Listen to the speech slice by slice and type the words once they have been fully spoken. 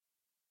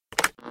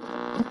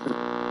The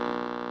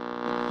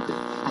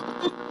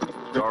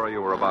story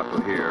you were about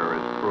to hear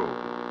is true.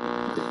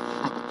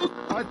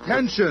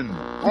 Attention,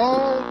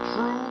 all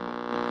true.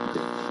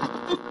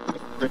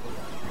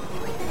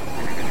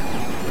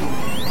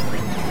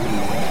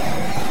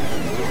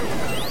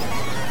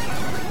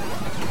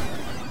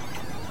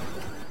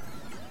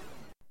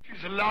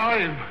 She's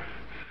alive!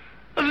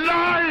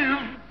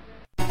 Alive!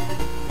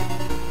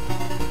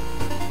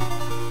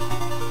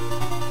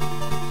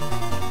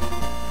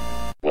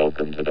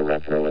 Welcome to the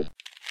Retro.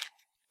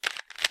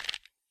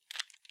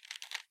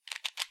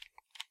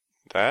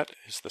 That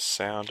is the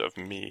sound of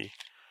me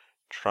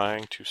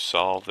trying to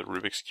solve the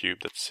Rubik's Cube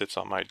that sits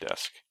on my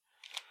desk.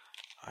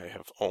 I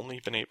have only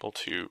been able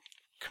to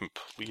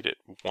complete it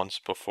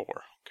once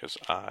before, because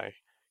I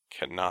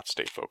cannot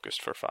stay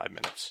focused for 5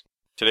 minutes.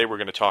 Today we're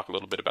going to talk a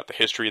little bit about the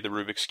history of the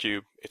Rubik's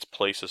Cube, its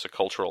place as a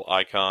cultural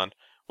icon.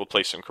 We'll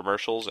play some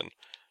commercials, and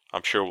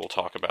I'm sure we'll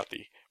talk about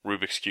the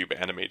Rubik's Cube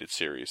animated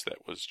series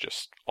that was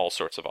just all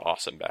sorts of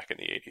awesome back in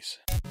the 80s.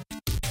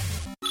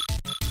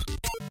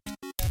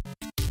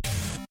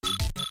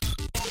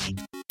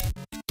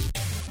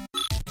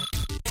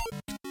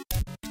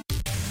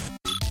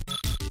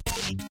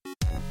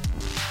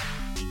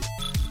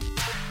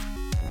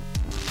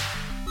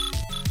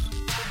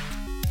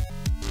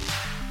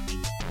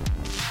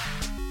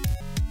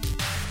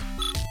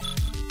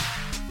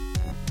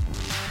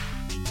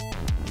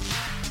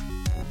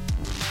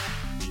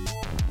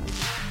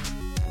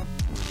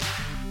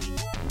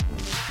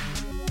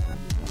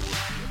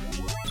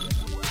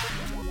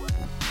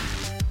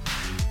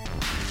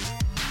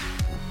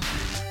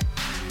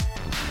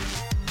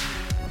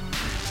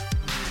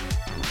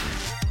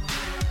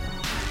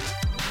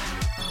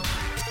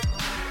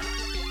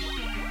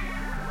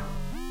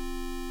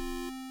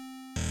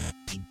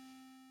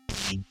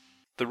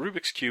 The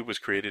Rubik's Cube was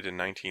created in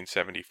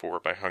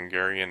 1974 by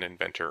Hungarian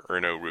inventor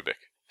Erno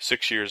Rubik.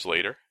 6 years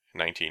later, in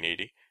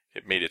 1980,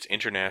 it made its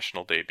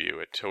international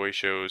debut at toy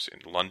shows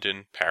in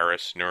London,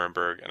 Paris,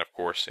 Nuremberg, and of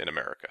course in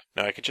America.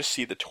 Now I could just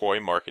see the toy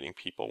marketing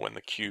people when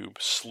the cube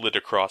slid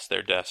across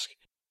their desk,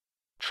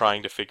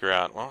 trying to figure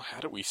out, well,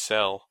 how do we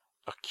sell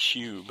a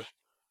cube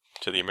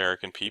to the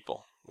American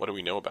people? What do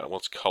we know about it? Well,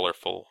 it's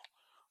colorful.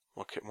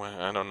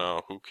 I don't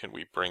know. Who can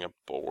we bring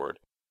aboard?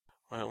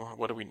 Well,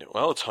 what do we know?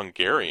 Well, it's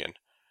Hungarian.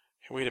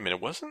 Hey, wait a minute.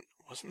 Wasn't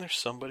there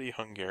somebody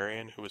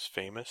Hungarian who was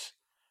famous?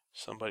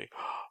 Somebody?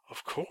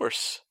 Of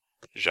course.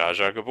 Zsa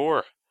Zsa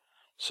Gabor.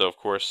 So, of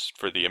course,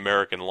 for the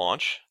American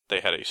launch, they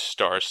had a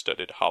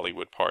star-studded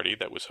Hollywood party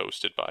that was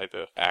hosted by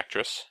the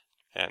actress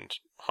and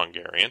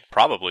Hungarian,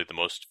 probably the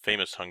most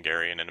famous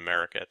Hungarian in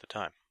America at the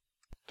time.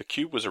 The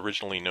cube was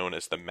originally known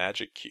as the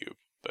Magic Cube,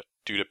 but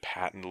due to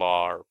patent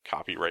law or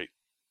copyright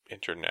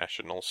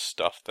international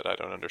stuff that I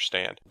don't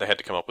understand, they had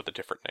to come up with a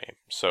different name.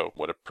 So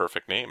what a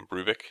perfect name,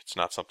 Rubik. It's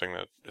not something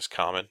that is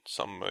common,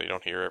 something you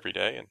don't hear every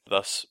day, and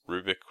thus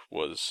Rubik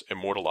was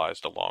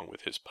immortalized along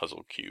with his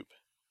puzzle cube.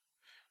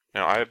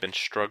 Now I have been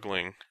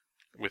struggling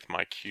with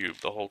my cube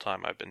the whole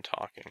time I've been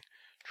talking,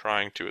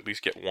 trying to at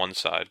least get one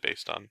side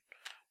based on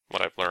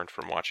what I've learned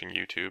from watching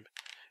YouTube,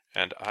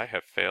 and I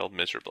have failed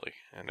miserably.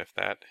 And if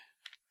that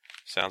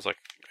sounds like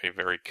a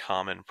very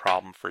common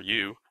problem for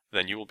you,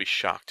 then you will be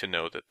shocked to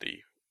know that the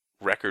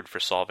record for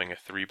solving a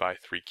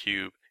 3x3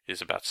 cube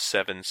is about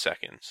 7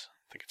 seconds.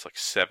 I think it's like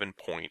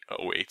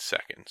 7.08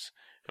 seconds.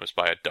 It was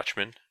by a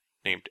Dutchman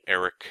named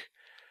Eric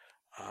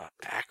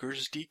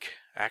Akersdiek,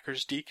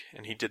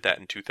 and he did that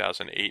in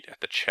 2008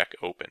 at the Czech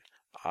Open.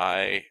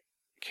 I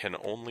can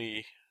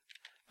only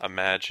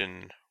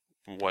imagine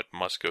what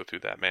must go through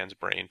that man's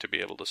brain to be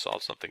able to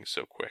solve something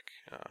so quick.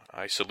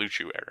 I salute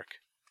you,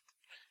 Eric.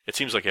 It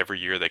seems like every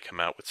year they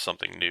come out with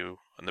something new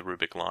on the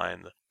Rubik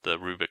line. The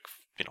Rubik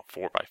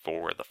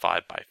 4x4, the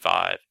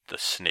 5x5, the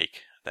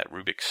snake, that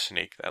Rubik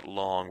snake, that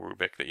long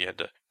Rubik that you had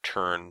to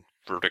turn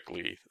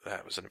vertically.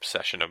 That was an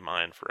obsession of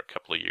mine for a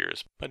couple of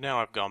years. But now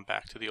I've gone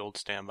back to the old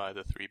standby,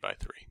 the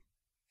 3x3.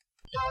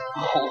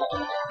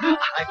 Oh,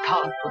 I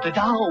can't put it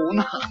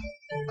down.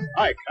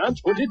 I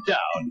can't put it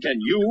down.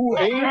 Can you,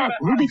 Abe?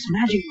 Rubik's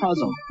Magic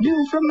Puzzle,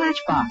 new from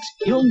Matchbox.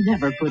 You'll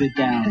never put it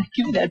down.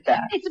 Give me that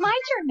back. It's my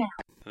turn now.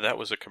 That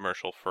was a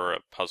commercial for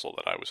a puzzle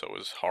that I was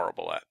always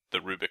horrible at, the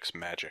Rubik's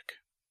Magic.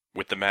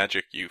 With the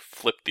Magic, you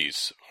flip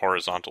these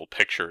horizontal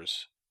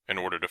pictures in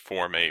order to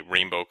form a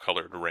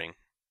rainbow-colored ring.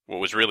 What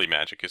was really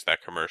magic is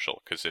that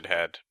commercial, because it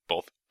had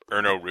both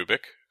Erno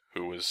Rubik,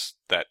 who was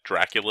that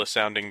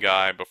Dracula-sounding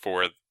guy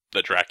before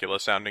the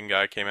Dracula-sounding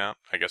guy came out.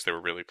 I guess they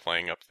were really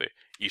playing up the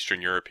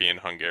Eastern European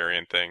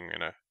Hungarian thing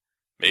in a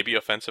maybe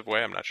offensive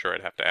way. I'm not sure.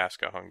 I'd have to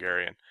ask a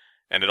Hungarian.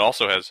 And it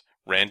also has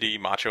Randy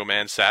Macho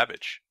Man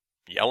Savage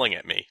yelling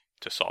at me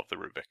to solve the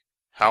Rubik.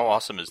 How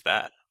awesome is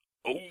that?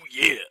 Oh,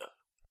 yeah!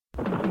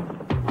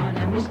 On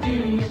a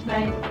mysterious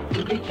night,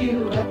 Rubik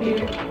Cube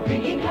appeared,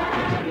 bringing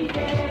happy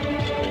day.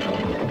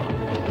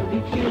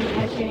 Rubik Cube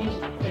has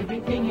changed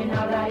everything in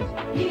our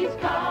lives. He's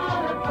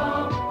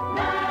colorful,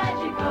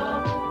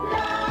 magical,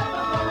 lovable.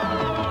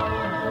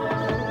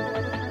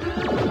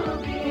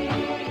 Rubik,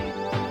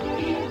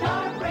 he's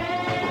our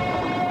friend.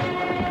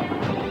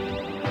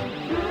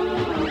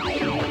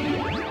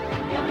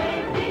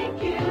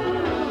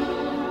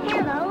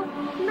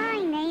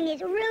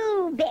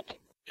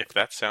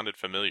 that sounded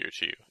familiar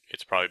to you,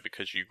 it's probably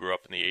because you grew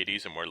up in the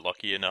 80s and were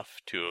lucky enough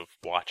to have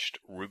watched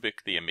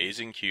Rubik the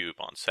Amazing Cube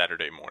on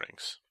Saturday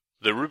mornings.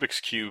 The Rubik's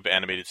Cube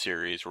animated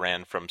series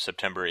ran from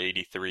September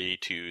 83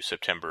 to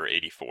September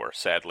 84,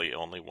 sadly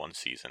only one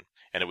season,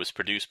 and it was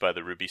produced by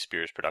the Ruby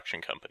Spears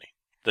production company.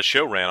 The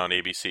show ran on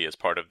ABC as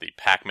part of the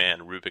Pac-Man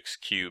Rubik's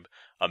Cube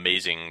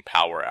Amazing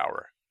Power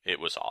Hour. It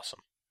was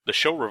awesome. The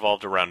show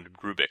revolved around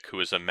Rubik, who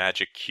is a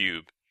magic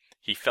cube.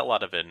 He fell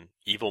out of an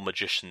evil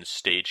magician's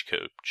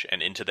stagecoach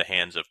and into the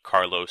hands of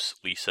Carlos,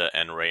 Lisa,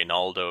 and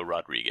Reynaldo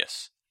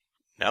Rodriguez.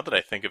 Now that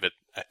I think of it,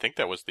 I think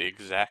that was the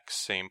exact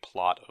same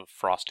plot of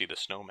Frosty the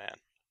Snowman,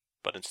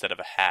 but instead of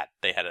a hat,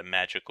 they had a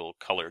magical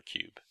color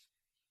cube.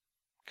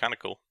 Kinda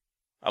cool.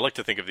 I like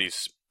to think of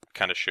these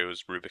kind of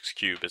shows, Rubik's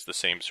Cube, as the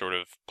same sort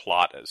of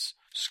plot as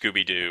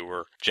Scooby-Doo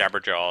or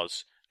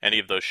Jabberjaws, any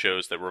of those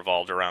shows that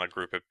revolved around a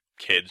group of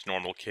kids,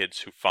 normal kids,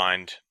 who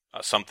find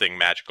something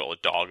magical, a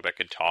dog that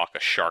could talk, a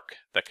shark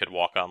that could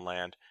walk on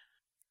land.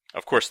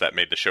 Of course, that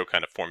made the show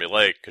kind of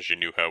formulaic because you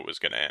knew how it was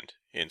going to end.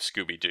 In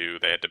Scooby-Doo,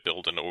 they had to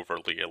build an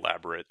overly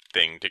elaborate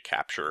thing to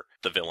capture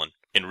the villain.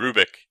 In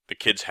Rubik, the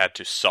kids had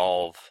to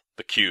solve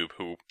the cube,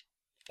 who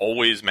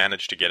always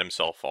managed to get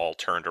himself all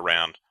turned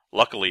around.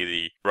 Luckily,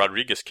 the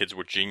Rodriguez kids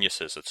were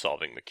geniuses at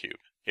solving the cube.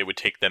 It would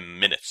take them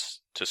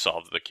minutes to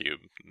solve the cube.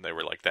 They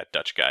were like that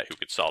Dutch guy who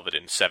could solve it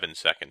in 7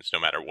 seconds, no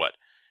matter what.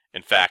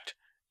 In fact,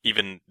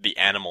 even the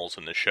animals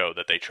in the show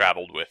that they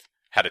traveled with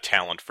had a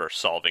talent for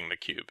solving the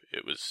cube.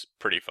 It was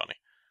pretty funny.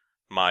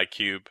 My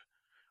cube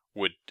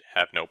would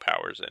have no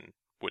powers and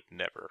would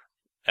never,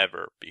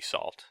 ever be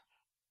solved.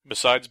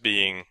 Besides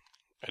being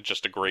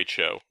just a great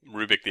show,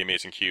 Rubik the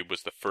Amazing Cube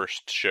was the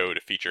first show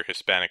to feature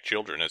Hispanic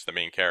children as the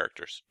main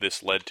characters.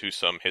 This led to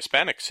some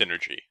Hispanic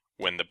synergy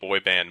when the boy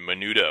band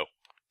Menudo,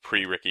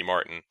 pre-Ricky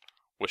Martin,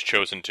 was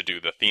chosen to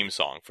do the theme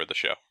song for the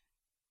show.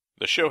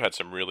 The show had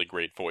some really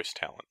great voice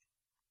talent.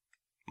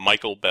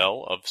 Michael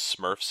Bell of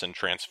Smurfs and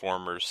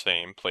Transformers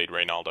fame played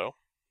Reynaldo.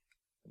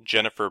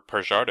 Jennifer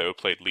Parjardo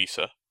played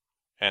Lisa.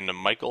 And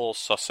Michael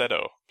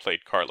Saucedo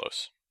played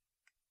Carlos.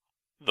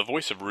 The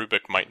voice of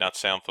Rubik might not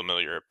sound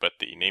familiar, but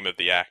the name of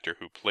the actor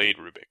who played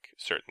Rubik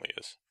certainly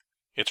is.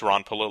 It's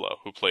Ron Palillo,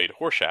 who played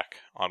Horshack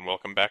on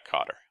Welcome Back,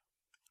 Kotter.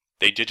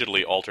 They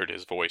digitally altered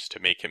his voice to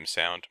make him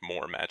sound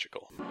more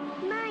magical.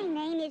 My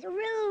name is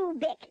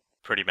Rubik.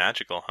 Pretty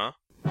magical, huh?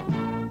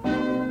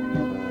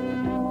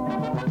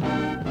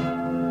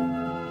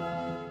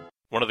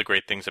 One of the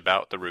great things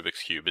about the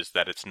Rubik's Cube is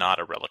that it's not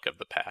a relic of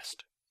the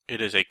past.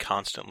 It is a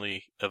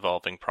constantly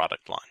evolving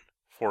product line.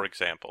 For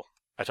example,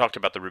 I talked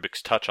about the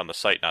Rubik's Touch on the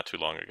site not too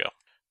long ago.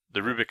 The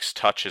Rubik's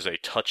Touch is a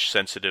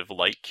touch-sensitive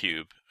light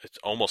cube. It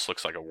almost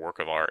looks like a work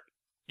of art.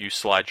 You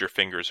slide your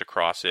fingers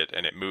across it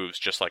and it moves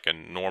just like a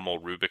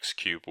normal Rubik's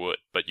Cube would,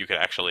 but you could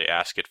actually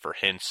ask it for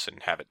hints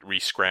and have it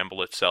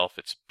re-scramble itself.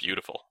 It's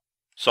beautiful.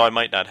 So I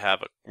might not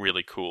have a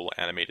really cool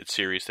animated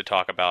series to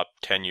talk about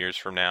 10 years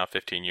from now,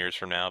 15 years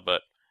from now,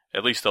 but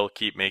at least they'll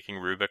keep making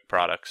Rubik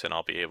products and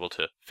I'll be able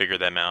to figure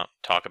them out,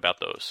 talk about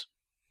those.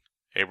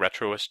 A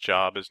retroist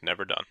job is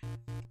never done.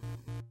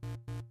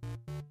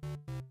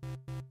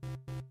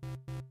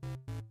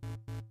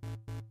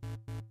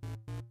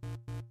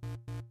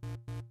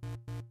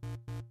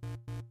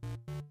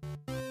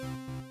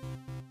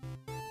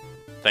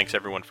 Thanks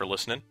everyone for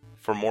listening.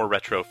 For more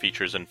retro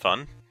features and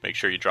fun, make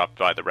sure you drop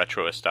by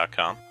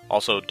theretroist.com.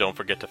 Also, don't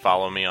forget to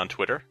follow me on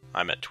Twitter.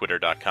 I'm at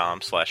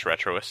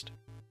twitter.com/retroist.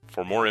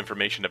 For more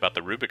information about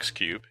the Rubik's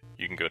Cube,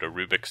 you can go to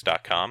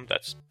Rubix.com.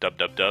 That's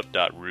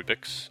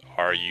www.rubix,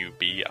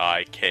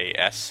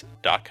 RUBIKS.com.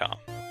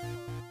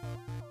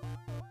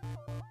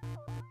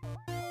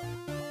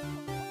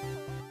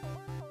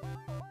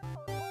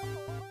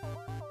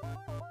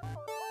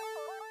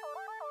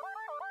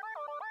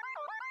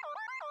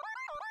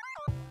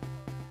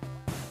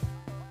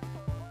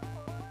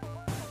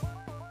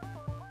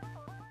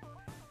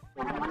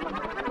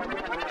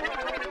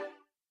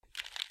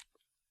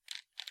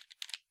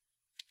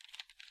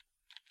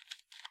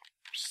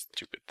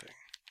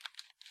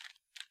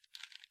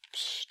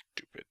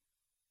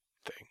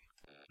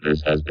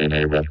 This has been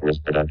a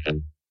Retroist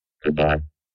production. Goodbye.